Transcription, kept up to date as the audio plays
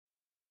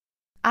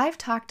I've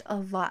talked a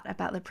lot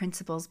about the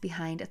principles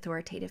behind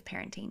authoritative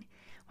parenting,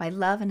 why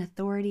love and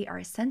authority are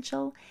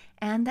essential,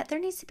 and that there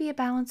needs to be a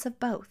balance of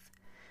both.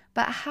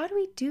 But how do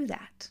we do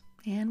that?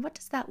 And what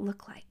does that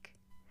look like?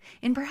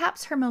 In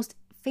perhaps her most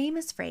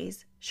famous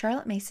phrase,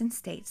 Charlotte Mason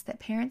states that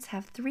parents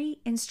have 3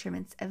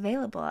 instruments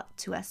available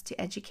to us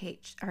to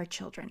educate our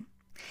children.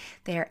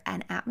 They are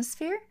an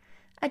atmosphere,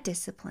 a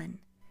discipline,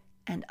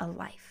 and a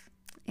life.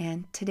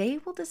 And today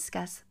we'll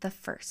discuss the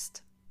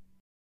first.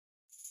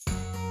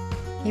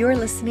 You're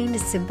listening to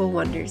Simple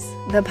Wonders,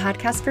 the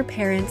podcast for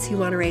parents who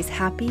want to raise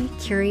happy,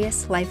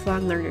 curious,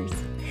 lifelong learners.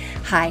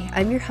 Hi,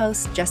 I'm your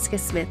host, Jessica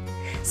Smith,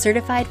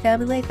 certified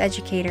family life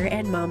educator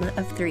and mama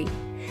of 3.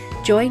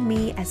 Join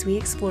me as we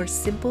explore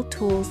simple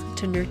tools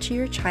to nurture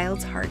your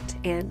child's heart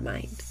and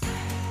mind.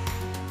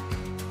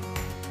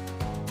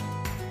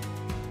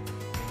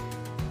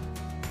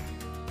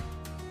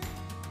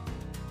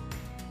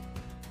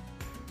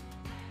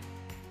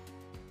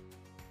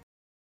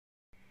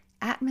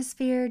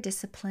 Atmosphere,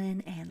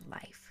 discipline, and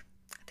life.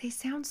 They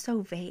sound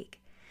so vague.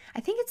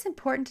 I think it's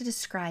important to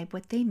describe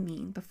what they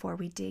mean before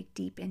we dig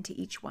deep into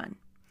each one.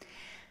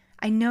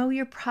 I know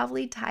you're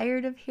probably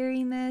tired of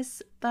hearing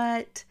this,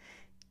 but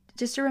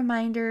just a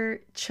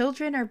reminder,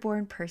 children are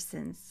born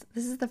persons.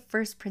 This is the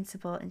first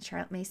principle in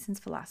Charlotte Mason's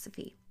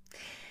philosophy,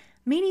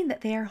 meaning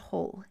that they are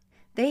whole.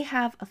 They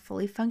have a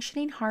fully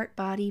functioning heart,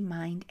 body,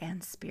 mind,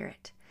 and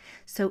spirit.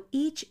 So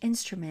each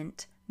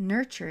instrument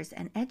nurtures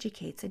and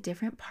educates a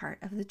different part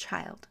of the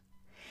child.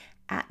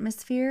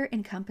 Atmosphere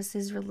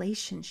encompasses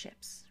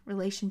relationships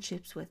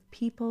with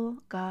people,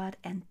 God,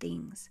 and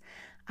things,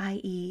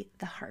 i.e.,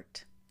 the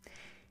heart.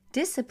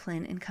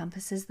 Discipline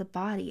encompasses the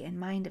body and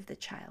mind of the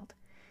child.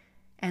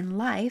 And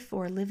life,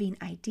 or living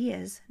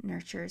ideas,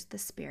 nurtures the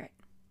spirit.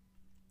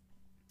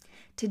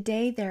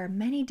 Today, there are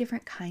many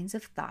different kinds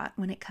of thought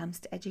when it comes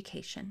to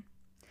education.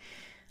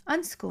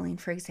 Unschooling,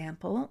 for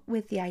example,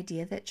 with the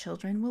idea that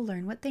children will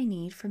learn what they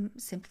need from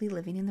simply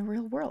living in the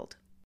real world.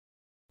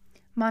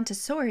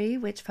 Montessori,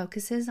 which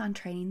focuses on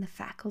training the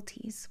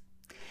faculties.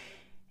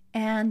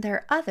 And there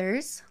are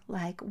others,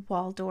 like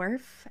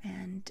Waldorf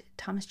and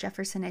Thomas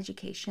Jefferson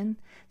education,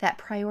 that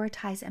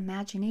prioritize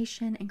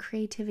imagination and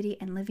creativity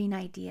and living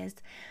ideas,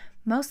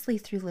 mostly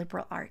through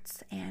liberal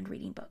arts and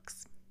reading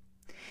books.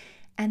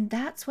 And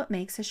that's what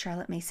makes a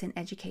Charlotte Mason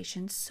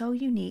education so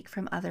unique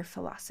from other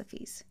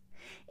philosophies.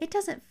 It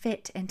doesn't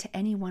fit into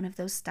any one of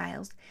those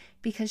styles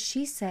because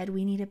she said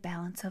we need a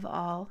balance of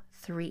all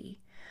 3.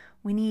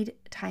 We need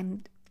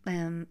time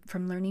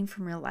from learning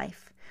from real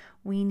life.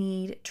 We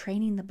need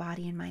training the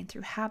body and mind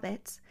through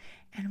habits,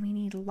 and we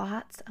need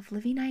lots of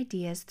living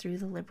ideas through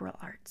the liberal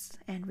arts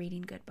and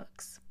reading good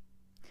books.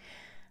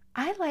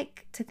 I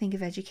like to think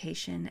of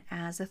education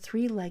as a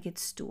 3-legged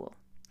stool.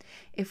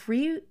 If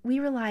we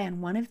rely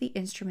on one of the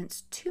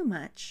instruments too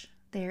much,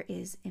 there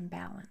is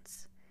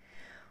imbalance.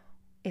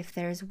 If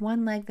there's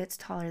one leg that's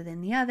taller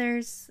than the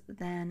others,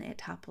 then it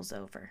topples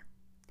over.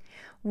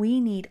 We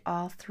need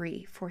all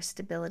 3 for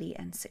stability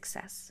and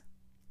success.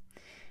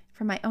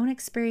 From my own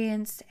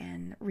experience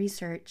and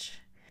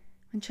research,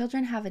 when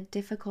children have a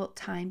difficult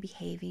time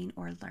behaving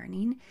or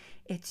learning,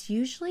 it's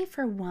usually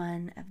for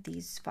one of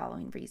these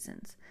following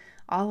reasons,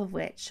 all of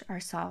which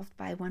are solved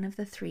by one of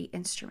the 3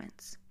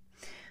 instruments.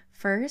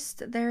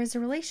 First, there is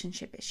a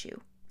relationship issue,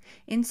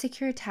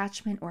 insecure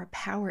attachment or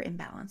power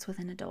imbalance with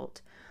an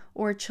adult,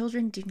 or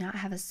children do not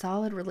have a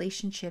solid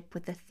relationship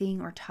with the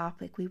thing or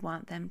topic we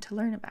want them to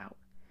learn about.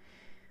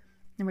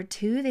 Number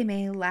 2, they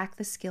may lack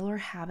the skill or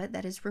habit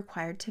that is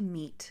required to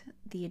meet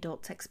the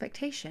adult's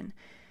expectation.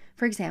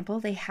 For example,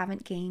 they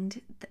haven't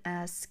gained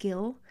the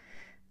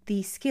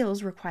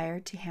skills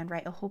required to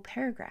handwrite a whole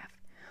paragraph,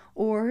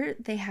 or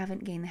they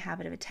haven't gained the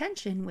habit of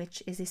attention,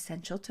 which is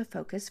essential to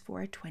focus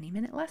for a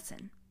 20-minute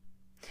lesson.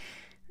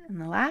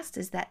 And the last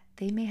is that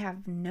they may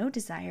have no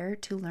desire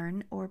to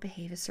learn or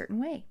behave a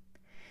certain way.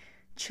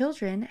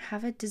 Children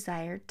have a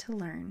desire to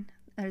learn,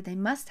 or they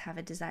must have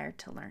a desire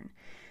to learn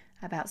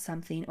about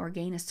something or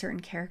gain a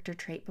certain character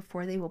trait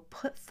before they will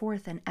put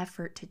forth an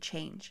effort to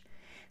change.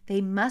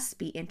 They must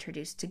be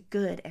introduced to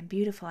good and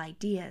beautiful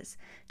ideas,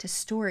 to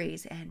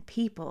stories and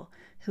people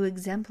who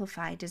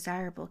exemplify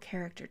desirable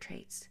character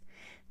traits.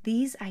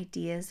 These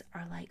ideas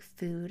are like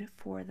food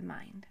for the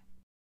mind.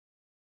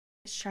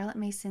 Charlotte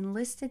Mason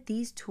listed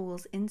these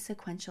tools in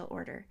sequential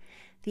order.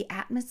 The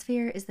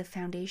atmosphere is the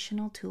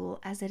foundational tool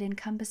as it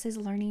encompasses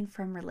learning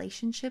from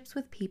relationships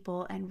with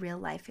people and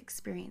real-life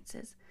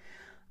experiences.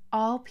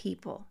 All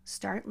people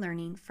start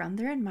learning from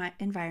their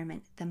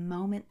environment the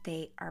moment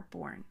they are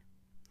born.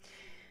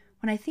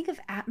 When I think of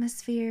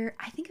atmosphere,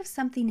 I think of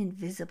something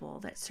invisible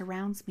that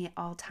surrounds me at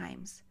all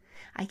times.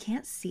 I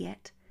can't see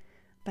it,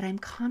 but I'm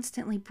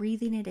constantly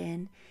breathing it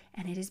in,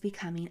 and it is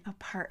becoming a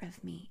part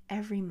of me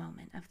every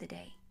moment of the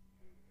day.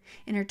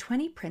 In her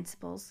 20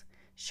 principles,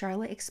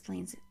 Charlotte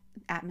explains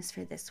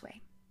atmosphere this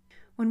way.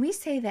 When we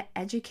say that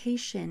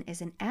education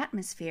is an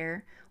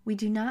atmosphere, we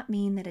do not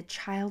mean that a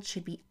child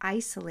should be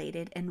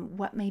isolated in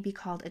what may be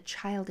called a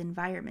child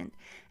environment,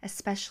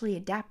 especially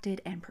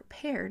adapted and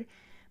prepared,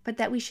 but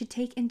that we should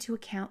take into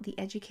account the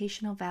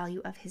educational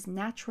value of his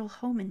natural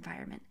home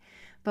environment,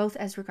 both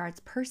as regards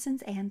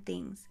persons and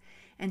things,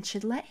 and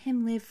should let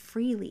him live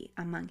freely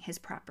among his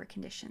proper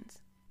conditions.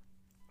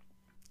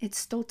 It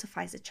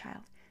stultifies a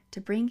child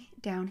to bring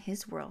down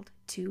his world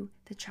to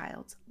the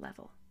child's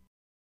level.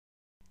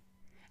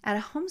 At a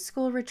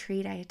homeschool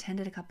retreat I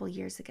attended a couple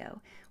years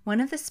ago,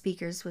 one of the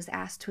speakers was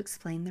asked to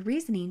explain the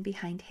reasoning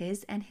behind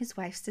his and his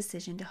wife's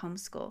decision to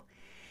homeschool.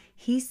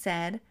 He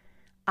said,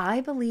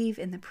 "I believe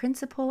in the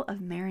principle of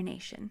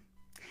marination."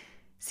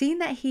 Seeing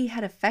that he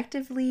had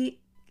effectively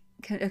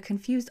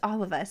confused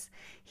all of us,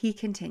 he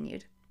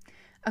continued,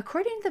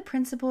 "According to the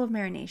principle of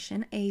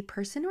marination, a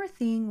person or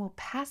thing will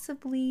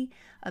passively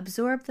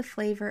absorb the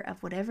flavor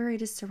of whatever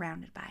it is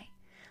surrounded by.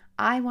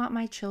 I want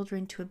my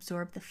children to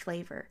absorb the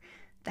flavor,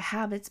 the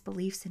habits,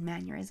 beliefs, and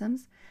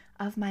mannerisms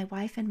of my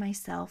wife and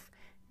myself,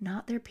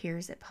 not their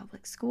peers at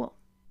public school.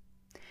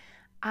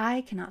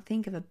 I cannot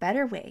think of a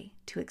better way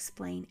to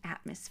explain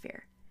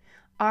atmosphere.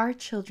 Our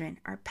children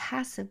are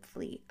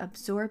passively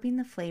absorbing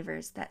the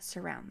flavors that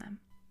surround them."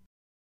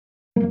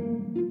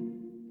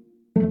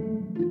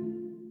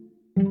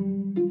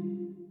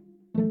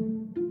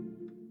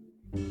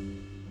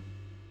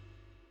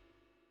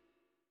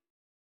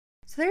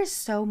 So there's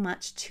so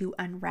much to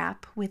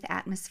unwrap with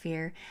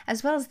atmosphere,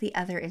 as well as the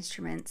other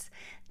instruments,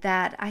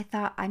 that I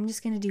thought I'm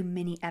just going to do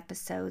mini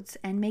episodes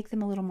and make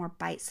them a little more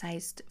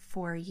bite-sized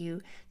for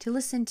you to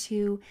listen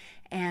to.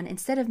 And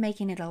instead of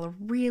making it a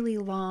really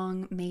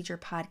long major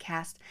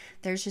podcast,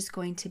 there's just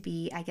going to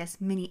be, I guess,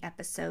 mini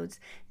episodes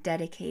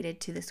dedicated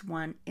to this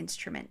one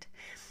instrument.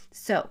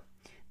 So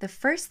the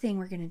first thing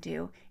we're going to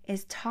do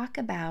is talk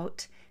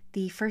about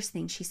the first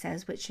thing she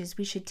says, which is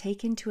we should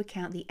take into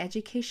account the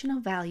educational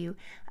value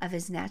of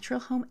his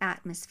natural home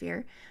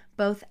atmosphere,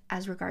 both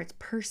as regards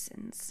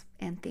persons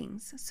and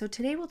things. So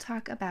today we'll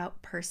talk about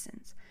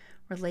persons,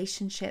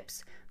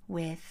 relationships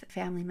with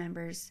family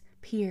members,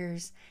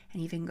 peers,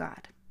 and even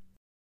God.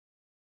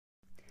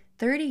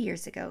 30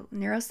 years ago,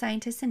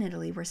 neuroscientists in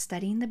Italy were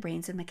studying the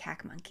brains of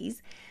macaque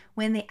monkeys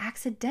when they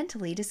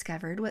accidentally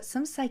discovered what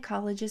some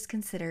psychologists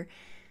consider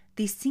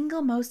the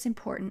single most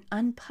important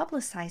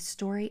unpublicized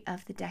story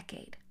of the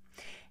decade.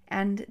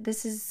 And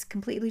this is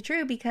completely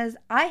true because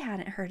I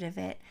hadn't heard of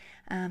it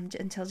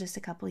until just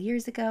a couple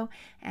years ago.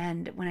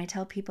 And when I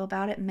tell people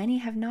about it, many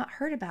have not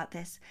heard about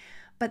this.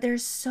 But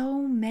there's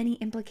so many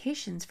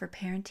implications for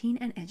parenting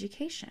and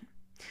education.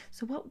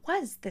 So what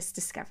was this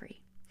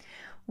discovery?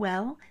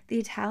 Well, the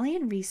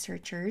Italian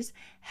researchers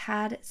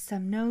had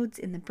some nodes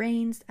in the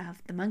brains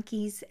of the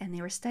monkeys, and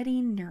they were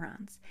studying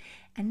neurons.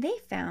 And they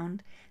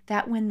found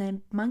that when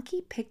the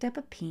monkey picked up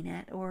a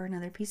peanut or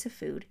another piece of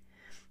food,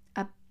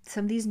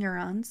 some of these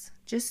neurons,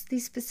 just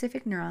these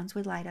specific neurons,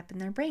 would light up in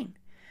their brain.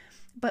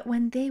 But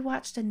when they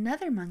watched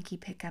another monkey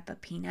pick up a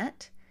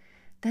peanut,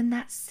 then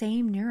that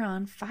same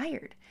neuron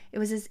fired. It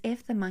was as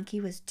if the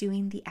monkey was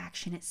doing the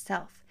action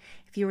itself.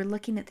 If you were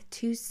looking at the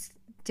two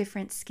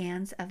different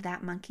scans of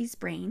that monkey's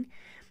brain,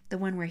 the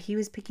one where he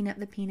was picking up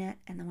the peanut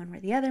and the one where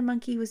the other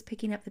monkey was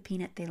picking up the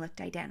peanut, they looked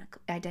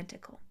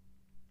identical.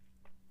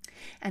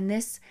 And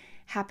this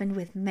happened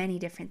with many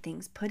different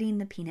things. Putting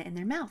the peanut in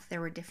their mouth, there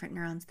were different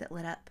neurons that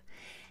lit up.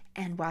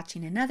 And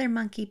watching another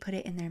monkey put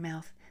it in their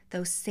mouth,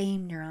 those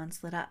same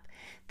neurons lit up.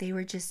 They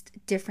were just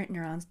different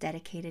neurons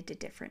dedicated to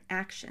different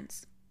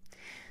actions.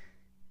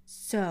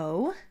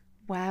 So,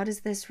 how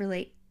does this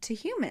relate to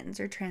humans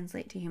or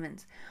translate to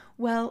humans?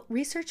 Well,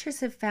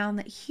 researchers have found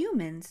that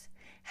humans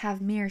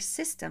have mirror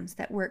systems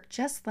that work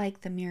just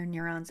like the mirror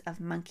neurons of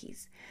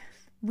monkeys.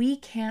 We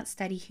can't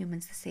study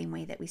humans the same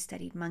way that we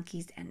studied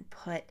monkeys and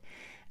put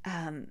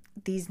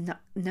these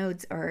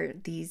nodes or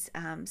these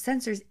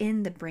sensors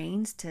in the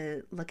brains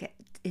to look at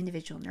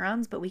individual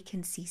neurons, but we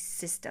can see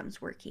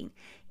systems working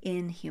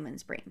in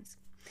humans' brains.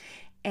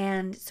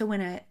 And so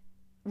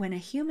when a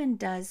human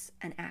does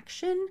an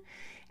action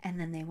and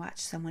then they watch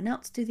someone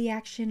else do the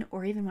action,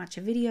 or even watch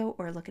a video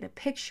or look at a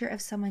picture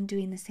of someone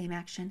doing the same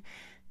action,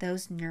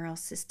 those neural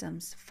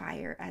systems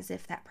fire as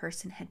if that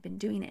person had been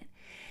doing it.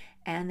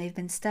 And they've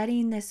been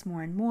studying this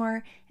more and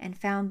more and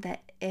found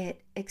that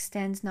it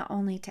extends not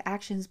only to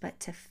actions but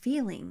to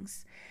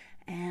feelings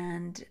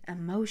and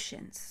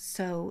emotions.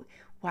 So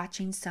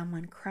watching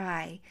someone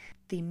cry,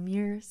 the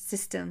mirror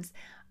systems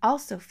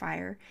also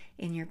fire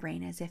in your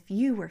brain as if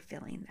you were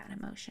feeling that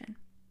emotion.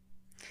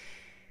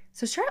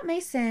 So Charlotte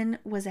Mason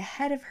was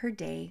ahead of her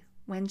day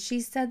when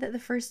she said that the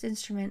first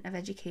instrument of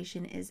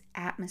education is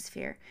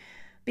atmosphere,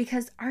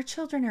 because our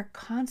children are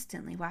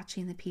constantly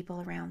watching the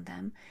people around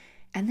them,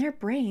 and their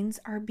brains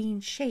are being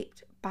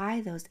shaped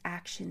by those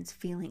actions,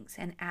 feelings,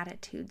 and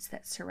attitudes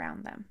that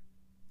surround them.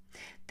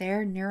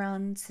 Their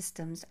neuron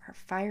systems are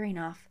firing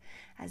off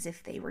as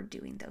if they were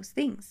doing those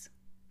things.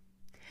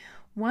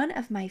 One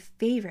of my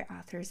favorite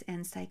authors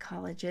and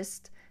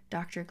psychologists,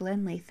 Dr.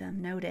 Glenn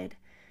Latham, noted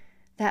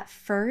that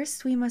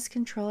first we must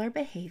control our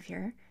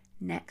behavior,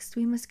 next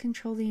we must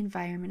control the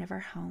environment of our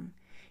home.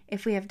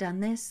 If we have done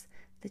this,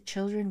 the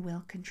children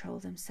will control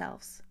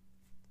themselves.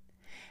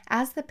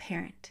 As the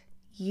parent,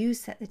 you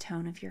set the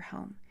tone of your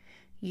home.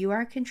 You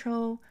are in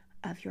control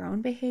of your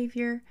own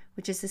behavior,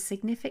 which is a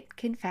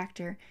significant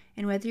factor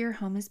in whether your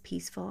home is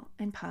peaceful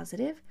and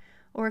positive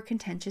or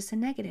contentious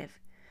and negative.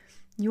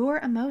 Your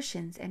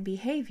emotions and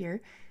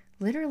behavior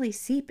literally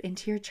seep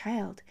into your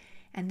child,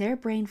 and their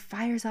brain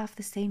fires off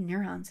the same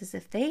neurons as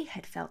if they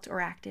had felt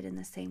or acted in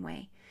the same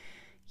way.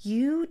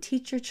 You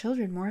teach your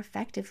children more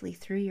effectively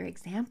through your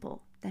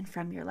example than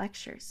from your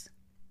lectures.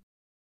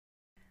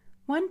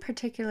 One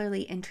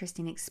particularly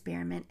interesting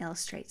experiment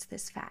illustrates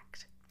this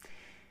fact.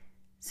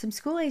 Some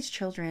school-age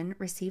children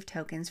received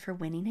tokens for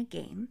winning a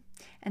game,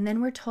 and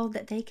then were told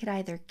that they could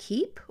either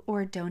keep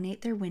or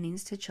donate their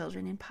winnings to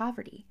children in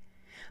poverty.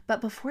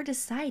 But before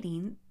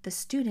deciding, the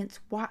students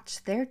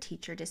watched their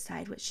teacher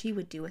decide what she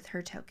would do with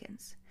her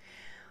tokens.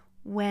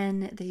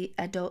 When the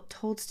adult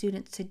told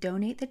students to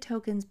donate the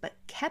tokens but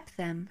kept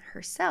them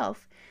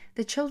herself,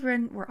 the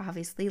children were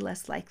obviously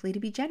less likely to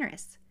be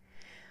generous.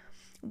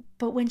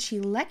 But when she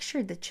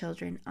lectured the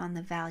children on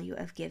the value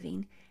of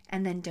giving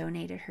and then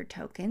donated her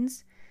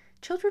tokens,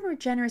 children were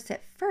generous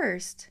at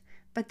first,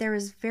 but there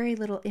was very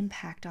little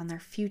impact on their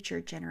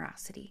future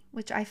generosity,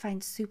 which I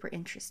find super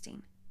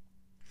interesting.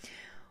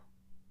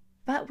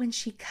 But when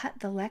she cut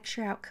the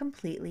lecture out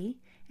completely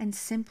and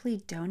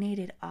simply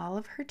donated all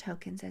of her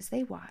tokens as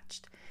they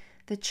watched,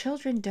 the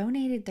children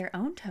donated their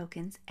own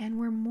tokens and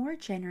were more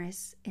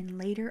generous in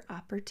later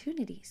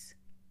opportunities.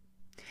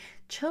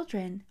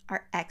 Children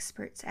are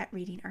experts at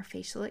reading our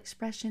facial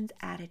expressions,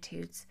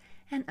 attitudes,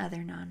 and other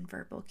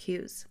nonverbal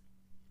cues.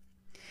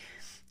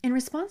 In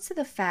response to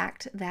the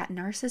fact that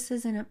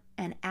narcissism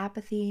and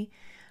apathy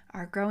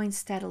are growing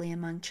steadily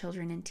among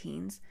children and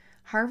teens,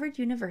 Harvard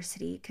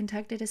University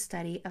conducted a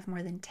study of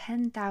more than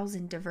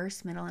 10,000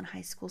 diverse middle and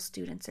high school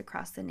students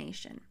across the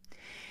nation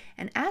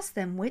and asked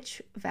them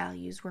which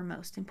values were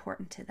most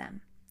important to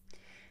them.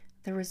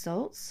 The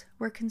results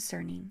were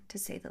concerning, to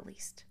say the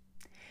least.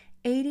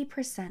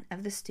 80%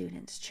 of the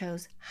students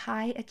chose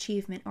high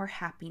achievement or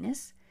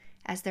happiness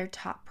as their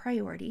top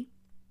priority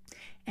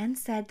and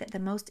said that the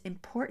most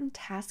important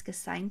task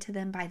assigned to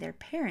them by their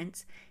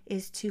parents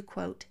is to,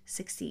 quote,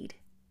 succeed.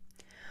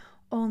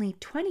 Only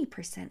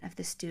 20% of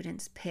the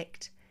students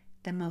picked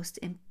the most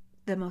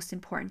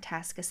important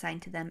task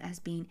assigned to them as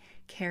being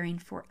caring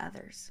for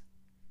others.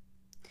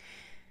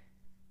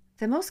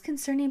 The most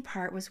concerning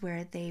part was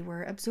where they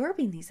were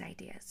absorbing these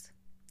ideas.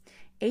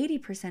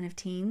 80% of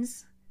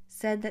teens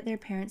said that their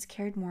parents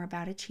cared more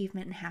about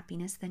achievement and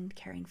happiness than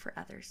caring for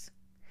others.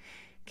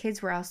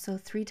 Kids were also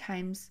 3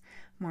 times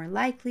more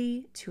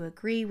likely to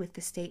agree with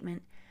the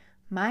statement,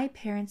 "My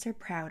parents are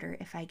prouder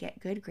if I get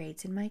good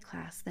grades in my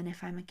class than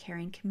if I'm a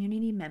caring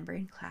community member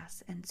in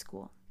class and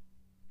school."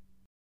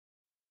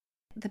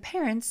 The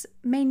parents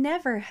may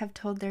never have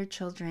told their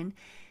children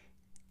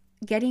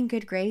getting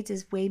good grades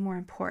is way more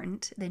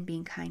important than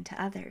being kind to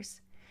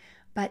others.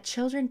 But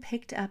children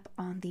picked up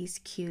on these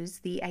cues,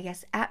 the,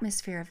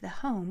 atmosphere of the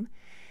home,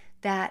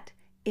 that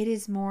it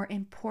is more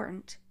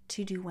important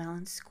to do well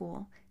in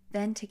school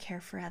than to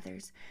care for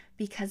others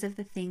because of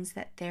the things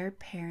that their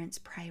parents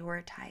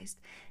prioritized,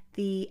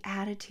 the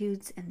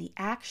attitudes and the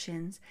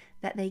actions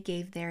that they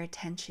gave their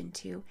attention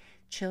to.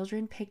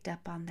 Children picked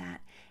up on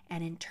that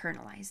and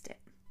internalized it.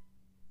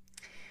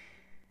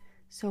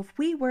 So if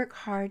we work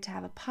hard to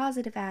have a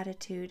positive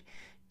attitude,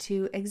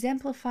 to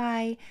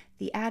exemplify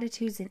the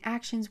attitudes and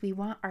actions we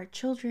want our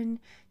children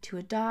to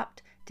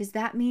adopt, does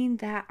that mean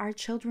that our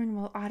children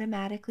will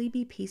automatically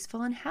be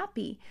peaceful and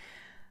happy?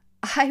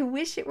 I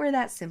wish it were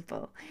that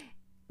simple,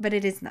 but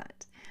it is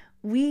not.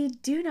 We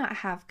do not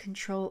have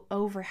control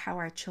over how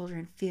our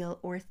children feel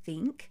or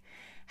think.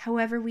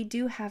 However, we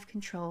do have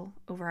control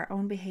over our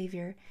own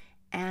behavior,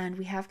 and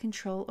we have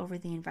control over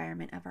the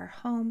environment of our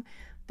home,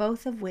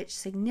 both of which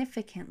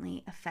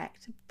significantly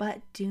affect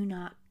but do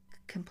not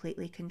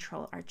completely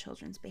control our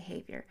children's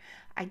behavior.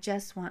 I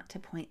just want to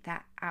point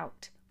that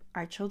out.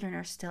 Our children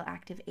are still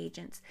active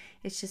agents.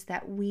 It's just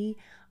that we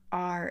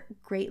are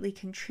greatly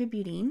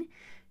contributing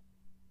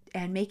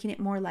and making it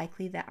more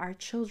likely that our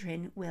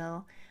children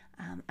will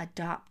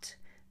adopt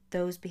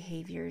those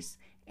behaviors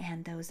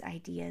and those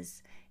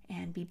ideas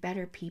and be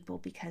better people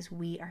because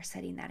we are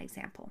setting that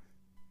example.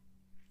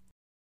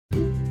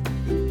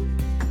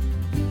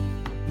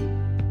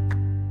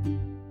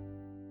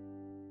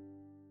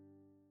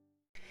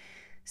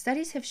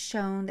 Studies have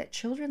shown that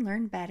children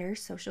learn better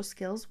social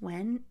skills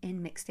when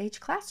in mixed-age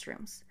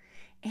classrooms,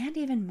 and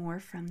even more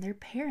from their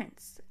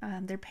parents.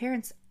 Their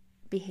parents'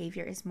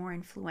 behavior is more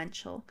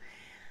influential.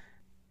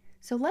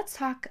 So let's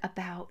talk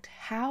about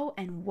how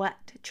and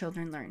what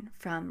children learn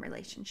from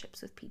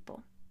relationships with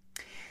people.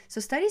 So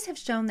studies have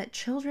shown that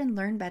children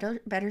learn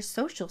better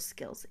social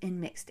skills in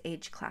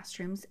mixed-age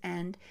classrooms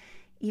and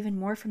even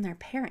more from their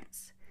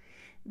parents.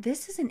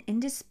 This is an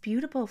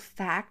indisputable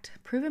fact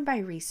proven by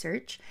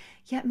research,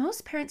 yet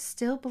most parents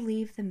still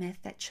believe the myth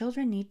that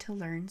children need to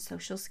learn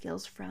social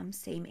skills from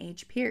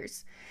same-age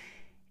peers.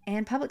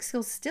 And public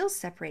schools still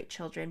separate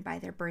children by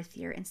their birth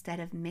year instead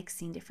of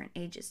mixing different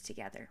ages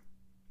together.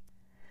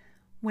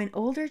 When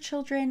older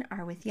children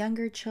are with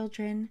younger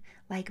children,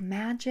 like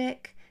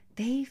magic,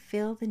 They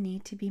feel the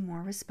need to be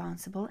more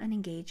responsible and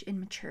engage in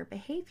mature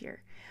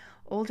behavior.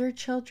 Older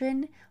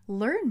children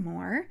learn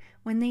more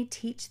when they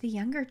teach the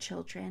younger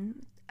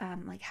children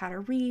like how to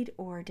read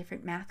or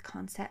different math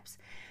concepts,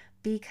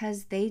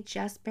 because they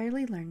just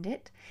barely learned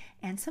it.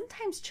 And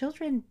sometimes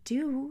children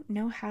do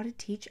know how to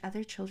teach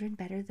other children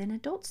better than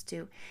adults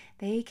do.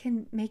 They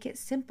can make it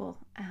simple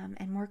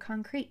and more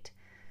concrete.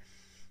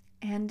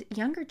 And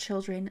younger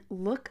children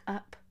look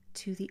up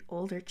to the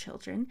older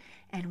children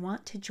and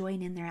want to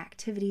join in their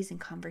activities and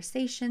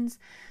conversations,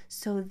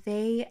 so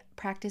they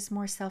practice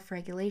more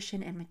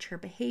self-regulation and mature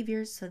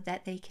behaviors so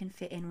that they can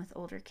fit in with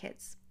older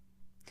kids.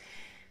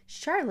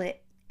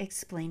 Charlotte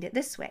explained it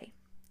this way.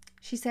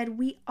 She said,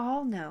 "We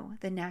all know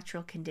the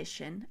natural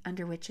condition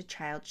under which a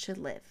child should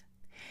live,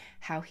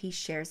 how he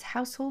shares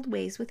household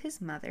ways with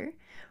his mother,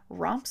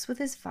 romps with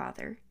his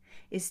father,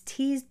 is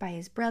teased by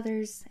his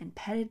brothers and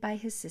petted by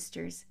his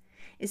sisters,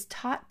 is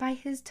taught by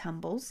his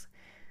tumbles,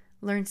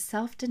 learns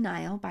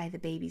self-denial by the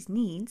baby's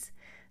needs,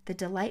 the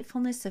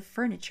delightfulness of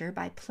furniture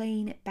by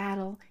playing at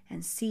battle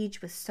and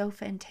siege with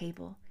sofa and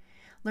table,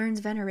 learns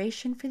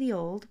veneration for the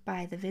old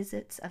by the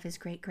visits of his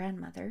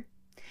great-grandmother,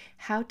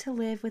 how to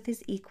live with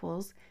his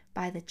equals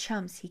by the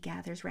chums he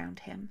gathers round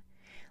him,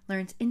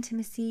 learns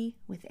intimacy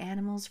with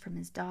animals from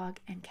his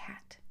dog and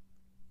cat."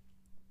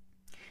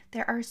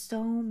 There are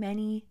so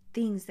many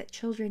things that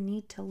children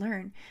need to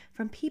learn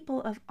from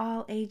people of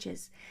all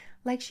ages.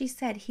 Like she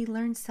said, he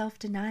learns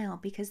self-denial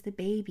because the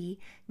baby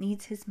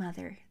needs his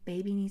mother. The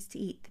baby needs to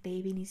eat. The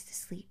baby needs to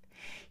sleep.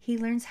 He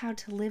learns how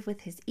to live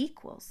with his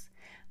equals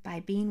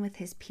by being with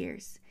his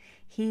peers.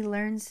 He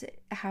learns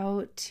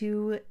how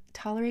to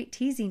tolerate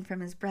teasing from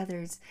his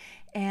brothers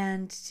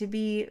and to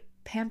be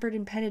pampered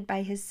and petted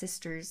by his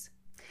sisters.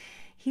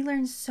 He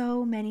learns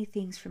so many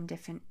things from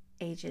different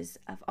ages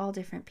of all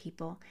different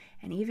people,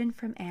 and even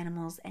from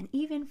animals, and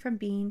even from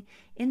being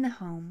in the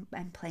home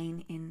and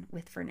playing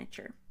with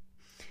furniture.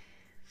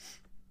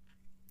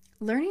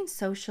 Learning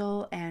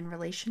social and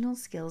relational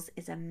skills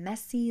is a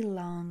messy,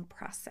 long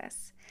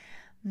process.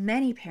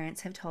 Many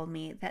parents have told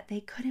me that they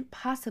couldn't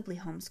possibly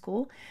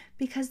homeschool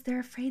because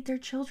they're afraid their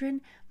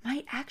children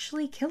might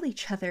actually kill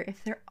each other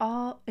if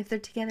they're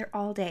together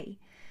all day.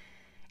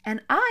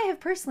 And I have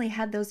personally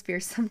had those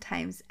fears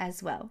sometimes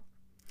as well.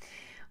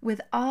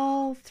 With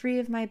all three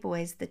of my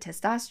boys, the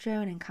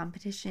testosterone and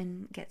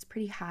competition gets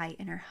pretty high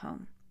in our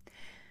home.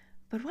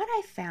 But what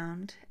I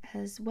found,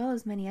 as well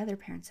as many other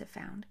parents have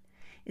found,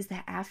 is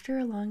that after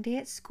a long day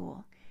at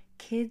school,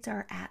 kids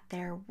are at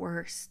their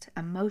worst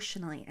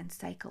emotionally and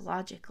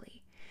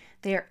psychologically.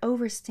 They are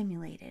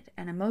overstimulated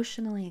and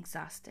emotionally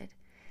exhausted.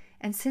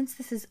 And since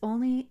this is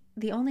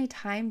the only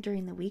time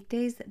during the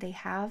weekdays that they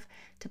have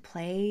to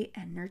play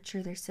and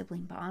nurture their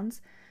sibling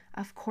bonds,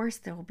 of course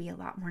there will be a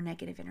lot more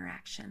negative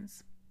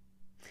interactions.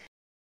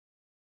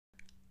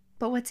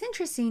 But what's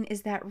interesting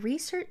is that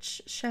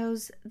research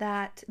shows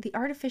that the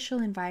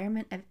artificial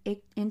environment of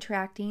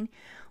interacting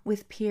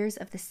with peers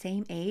of the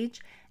same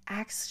age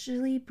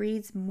actually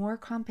breeds more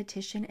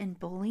competition and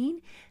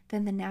bullying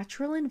than the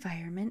natural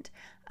environment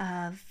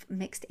of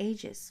mixed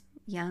ages,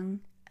 young,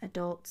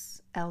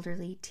 adults,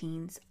 elderly,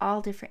 teens,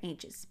 all different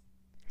ages.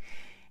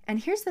 And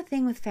here's the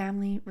thing with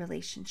family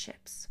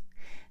relationships.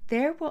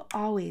 There will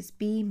always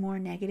be more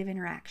negative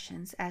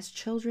interactions as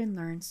children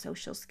learn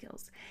social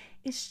skills.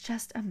 It's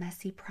just a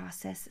messy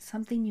process,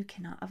 something you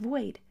cannot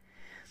avoid.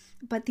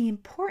 But the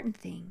important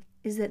thing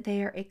is that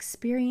they are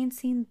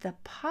experiencing the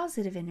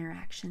positive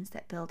interactions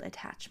that build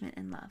attachment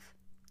and love.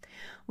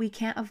 We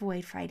can't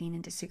avoid fighting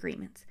and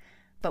disagreements,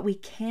 but we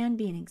can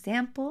be an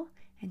example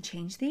and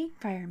change the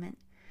environment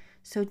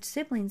so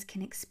siblings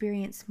can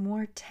experience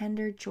more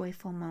tender,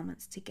 joyful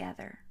moments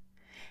together.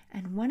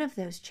 And one of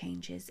those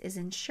changes is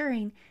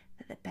ensuring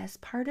that the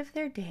best part of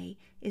their day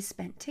is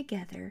spent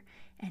together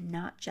and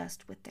not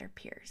just with their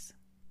peers.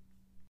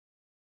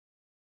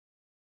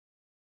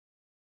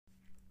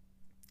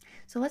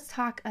 So let's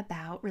talk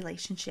about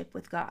relationship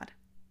with God.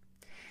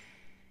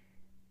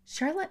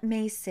 Charlotte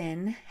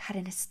Mason had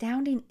an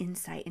astounding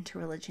insight into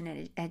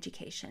religion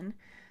education,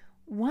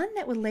 one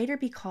that would later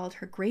be called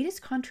her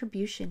greatest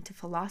contribution to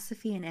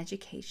philosophy and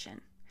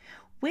education,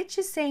 which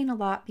is saying a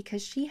lot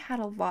because she had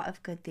a lot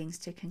of good things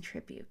to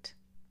contribute.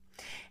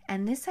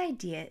 And this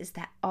idea is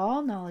that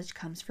all knowledge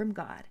comes from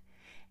God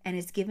and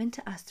is given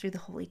to us through the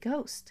Holy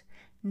Ghost,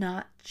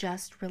 not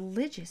just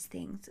religious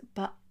things,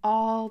 but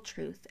all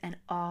truth and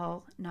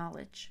all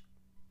knowledge.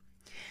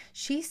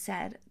 She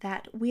said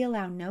that we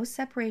allow no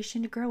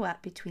separation to grow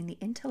up between the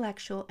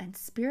intellectual and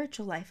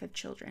spiritual life of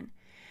children,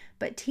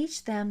 but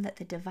teach them that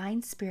the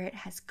divine spirit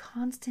has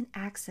constant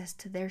access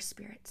to their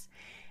spirits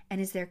and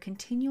is their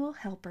continual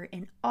helper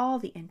in all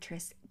the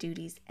interests,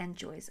 duties, and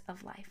joys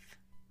of life.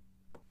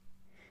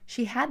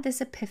 She had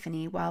this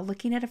epiphany while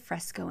looking at a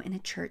fresco in a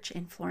church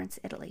in Florence,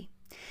 Italy.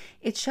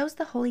 It shows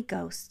the Holy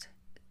Ghost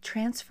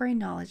transferring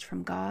knowledge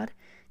from God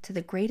to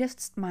the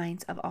greatest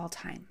minds of all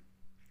time.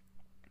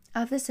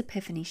 Of this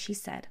epiphany, she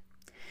said,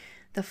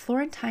 "The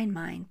Florentine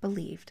mind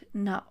believed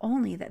not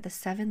only that the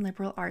 7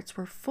 liberal arts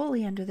were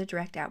fully under the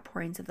direct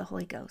outpourings of the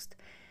Holy Ghost,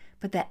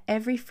 but that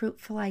every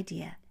fruitful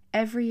idea,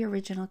 every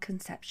original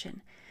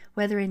conception,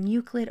 whether in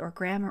Euclid or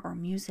grammar or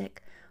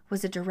music,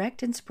 was a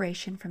direct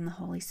inspiration from the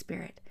Holy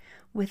Spirit,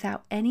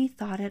 without any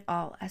thought at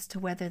all as to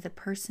whether the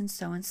person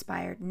so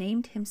inspired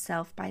named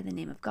himself by the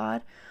name of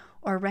God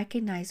or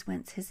recognized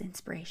whence his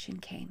inspiration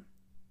came.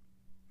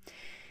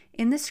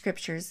 In the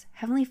Scriptures,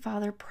 Heavenly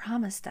Father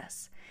promised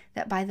us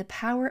that by the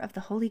power of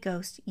the Holy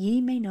Ghost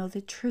ye may know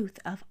the truth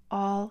of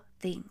all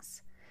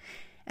things.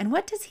 And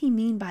what does he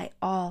mean by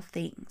all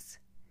things?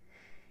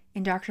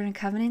 In Doctrine and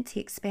Covenants, he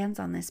expands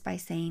on this by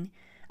saying,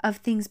 of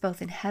things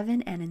both in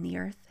heaven and in the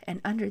earth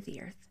and under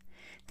the earth,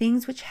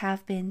 things which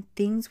have been,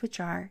 things which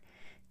are,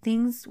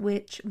 things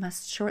which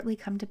must shortly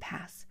come to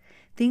pass,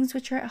 things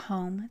which are at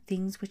home,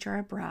 things which are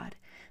abroad,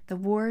 the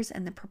wars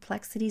and the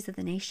perplexities of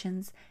the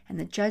nations, and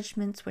the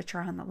judgments which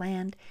are on the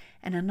land,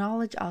 and a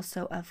knowledge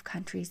also of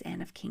countries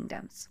and of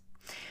kingdoms,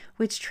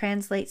 which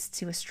translates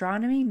to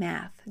astronomy,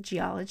 math,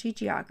 geology,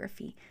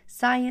 geography,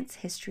 science,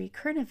 history,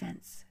 current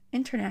events,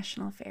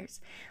 international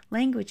affairs,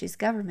 languages,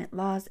 government,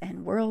 laws,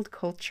 and world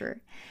culture.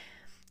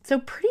 So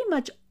pretty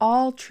much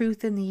all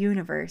truth in the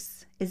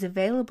universe is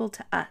available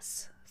to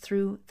us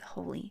through the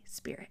Holy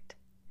Spirit.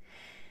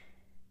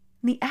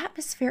 The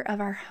atmosphere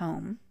of our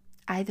home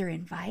either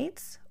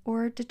invites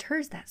or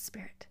deters that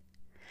spirit.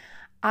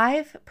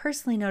 I've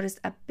personally noticed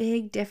a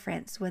big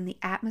difference when the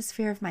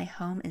atmosphere of my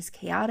home is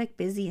chaotic,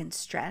 busy, and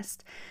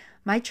stressed.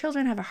 My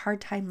children have a hard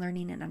time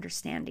learning and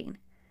understanding.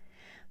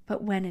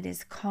 But when it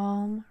is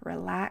calm,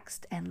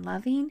 relaxed, and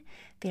loving,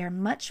 they are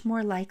much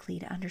more likely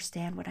to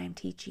understand what I'm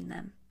teaching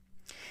them.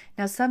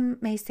 Now, some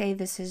may say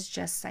this is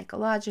just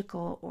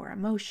psychological or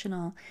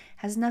emotional,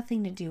 has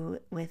nothing to do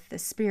with the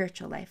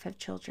spiritual life of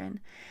children.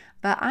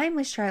 But I'm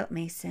with Charlotte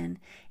Mason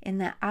in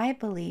that I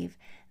believe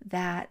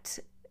that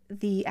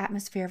the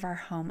atmosphere of our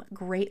home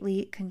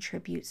greatly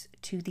contributes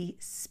to the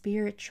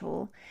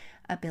spiritual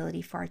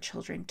ability for our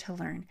children to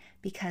learn,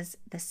 because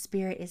the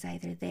Spirit is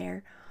either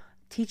there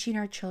teaching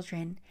our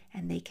children,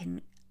 and they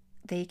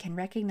can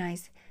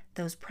recognize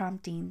those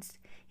promptings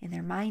in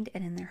their mind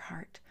and in their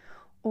heart,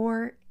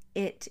 or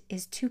it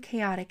is too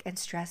chaotic and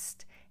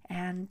stressed,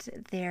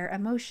 and their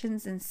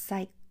emotions and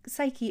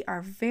psyche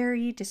are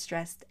very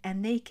distressed,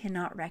 and they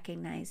cannot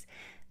recognize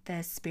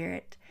the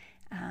Spirit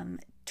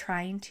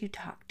trying to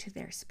talk to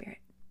their spirit.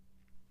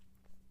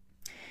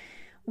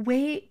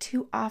 Way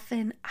too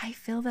often, I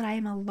feel that I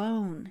am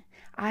alone.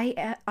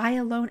 I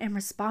alone am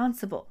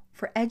responsible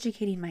for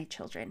educating my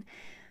children,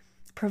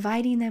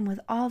 providing them with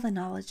all the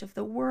knowledge of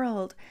the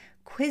world,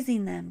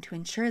 quizzing them to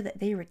ensure that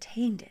they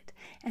retained it,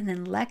 and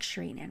then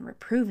lecturing and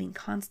reproving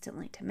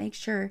constantly to make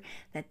sure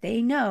that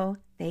they know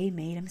they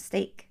made a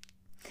mistake.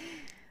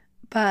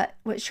 But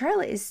what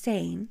Charlotte is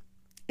saying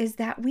is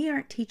that we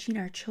aren't teaching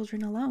our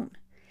children alone.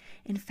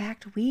 In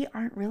fact, we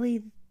aren't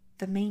really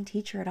the main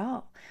teacher at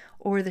all,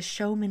 or the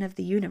showman of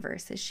the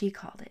universe, as she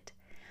called it.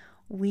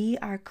 We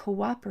are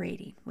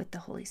cooperating with the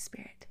Holy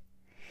Spirit.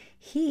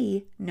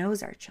 He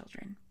knows our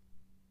children.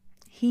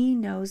 He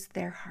knows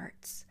their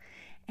hearts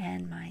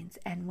and minds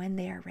and when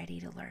they are ready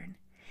to learn.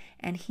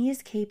 And He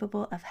is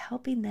capable of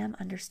helping them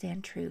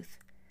understand truth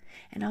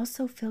and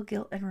also feel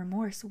guilt and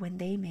remorse when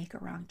they make a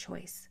wrong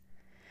choice.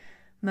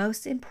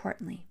 Most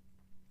importantly,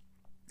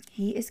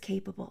 He is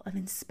capable of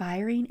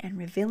inspiring and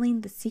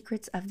revealing the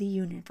secrets of the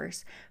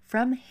universe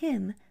from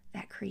Him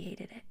that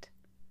created it.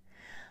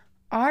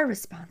 Our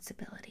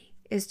responsibility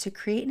is to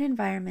create an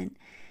environment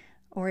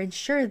or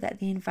ensure that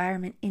the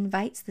environment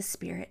invites the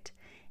Spirit,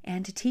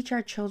 and to teach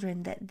our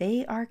children that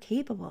they are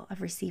capable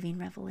of receiving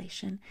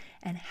revelation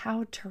and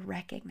how to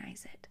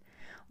recognize it.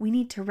 We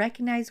need to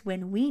recognize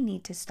when we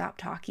need to stop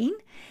talking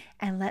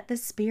and let the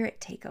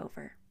Spirit take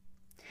over,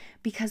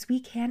 because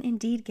we can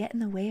indeed get in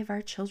the way of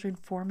our children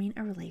forming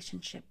a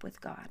relationship with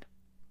God.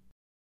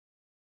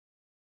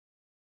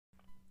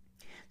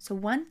 So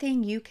one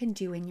thing you can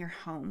do in your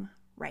home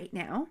right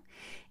now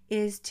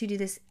is to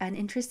do an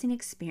interesting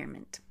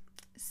experiment.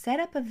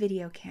 Set up a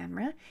video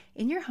camera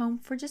in your home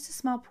for just a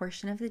small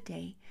portion of the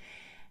day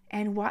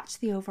and watch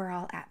the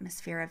overall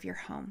atmosphere of your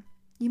home.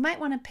 You might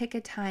want to pick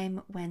a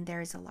time when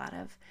there's a lot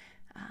of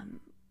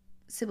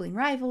sibling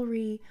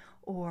rivalry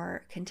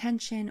or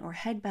contention or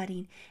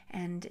headbutting,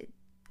 and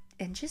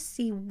just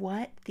see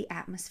what the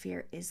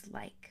atmosphere is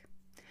like.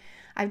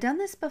 I've done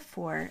this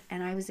before,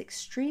 and I was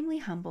extremely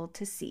humbled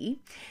to see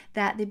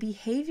that the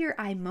behavior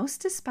I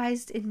most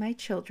despised in my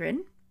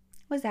children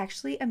was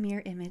actually a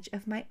mirror image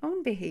of my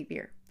own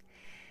behavior.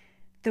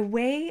 The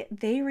way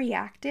they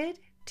reacted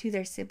to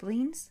their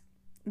siblings,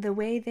 the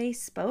way they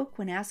spoke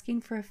when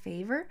asking for a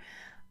favor,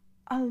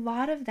 a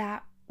lot of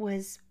that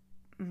was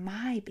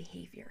my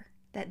behavior,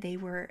 that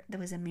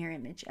was a mirror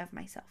image of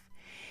myself.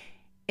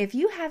 If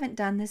you haven't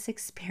done this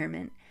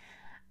experiment,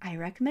 I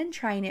recommend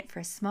trying it for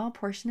a small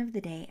portion of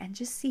the day and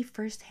just see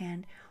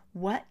firsthand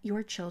what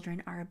your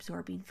children are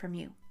absorbing from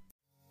you.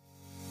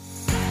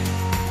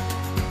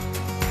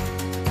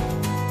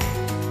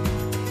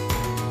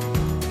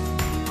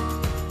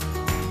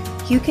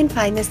 You can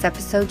find this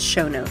episode's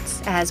show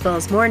notes, as well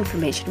as more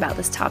information about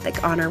this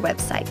topic, on our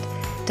website,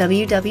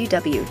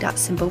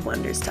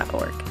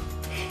 www.simplewonders.org.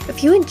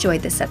 If you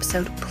enjoyed this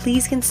episode,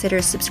 please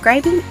consider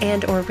subscribing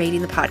and or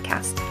rating the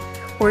podcast.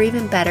 Or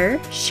even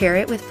better, share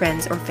it with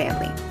friends or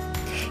family.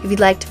 If you'd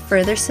like to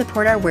further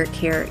support our work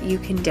here, you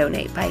can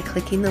donate by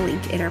clicking the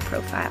link in our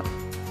profile.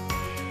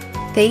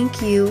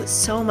 Thank you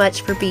so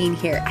much for being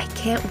here. I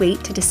can't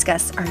wait to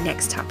discuss our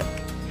next topic.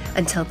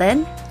 Until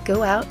then,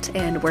 go out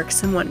and work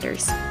some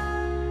wonders.